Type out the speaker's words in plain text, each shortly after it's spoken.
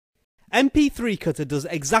MP3 Cutter does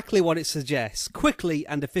exactly what it suggests, quickly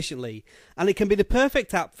and efficiently, and it can be the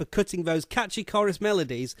perfect app for cutting those catchy chorus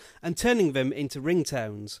melodies and turning them into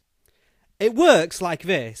ringtones. It works like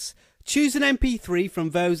this. Choose an MP3 from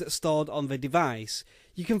those stored on the device.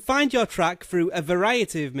 You can find your track through a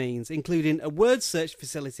variety of means, including a word search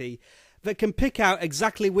facility that can pick out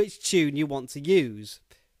exactly which tune you want to use.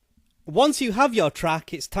 Once you have your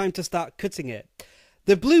track, it's time to start cutting it.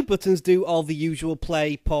 The blue buttons do all the usual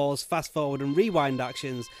play, pause, fast forward and rewind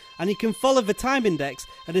actions, and you can follow the time index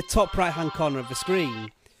at the top right hand corner of the screen.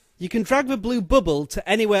 You can drag the blue bubble to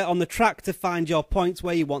anywhere on the track to find your points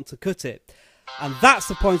where you want to cut it. And that's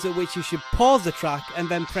the point at which you should pause the track and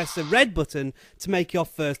then press the red button to make your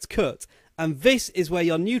first cut. And this is where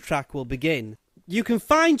your new track will begin. You can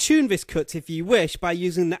fine tune this cut if you wish by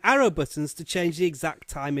using the arrow buttons to change the exact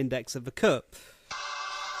time index of the cut.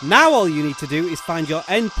 Now all you need to do is find your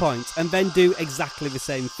end point and then do exactly the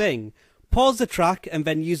same thing. Pause the track and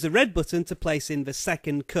then use the red button to place in the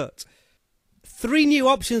second cut. 3 new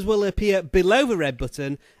options will appear below the red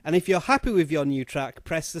button, and if you're happy with your new track,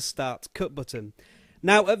 press the Start Cut button.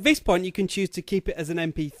 Now at this point you can choose to keep it as an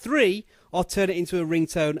MP3 or turn it into a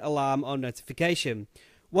ringtone, alarm or notification.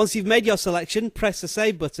 Once you've made your selection, press the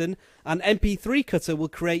Save button and MP3 Cutter will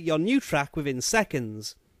create your new track within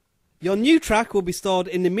seconds. Your new track will be stored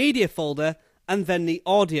in the media folder and then the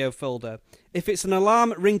audio folder. If it's an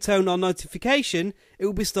alarm, ringtone or notification, it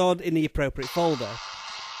will be stored in the appropriate folder.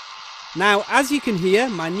 Now, as you can hear,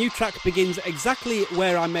 my new track begins exactly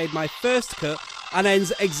where I made my first cut and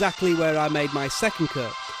ends exactly where I made my second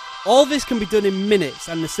cut. All this can be done in minutes,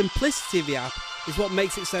 and the simplicity of the app is what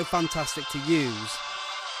makes it so fantastic to use.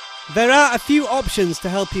 There are a few options to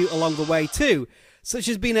help you along the way too, such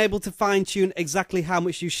as being able to fine-tune exactly how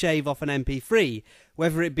much you shave off an MP3,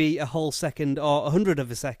 whether it be a whole second or 100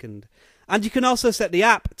 of a second. And you can also set the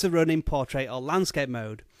app to run in portrait or landscape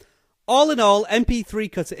mode. All in all,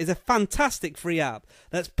 MP3 Cutter is a fantastic free app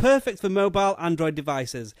that's perfect for mobile Android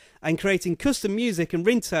devices and creating custom music and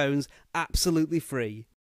ringtones absolutely free.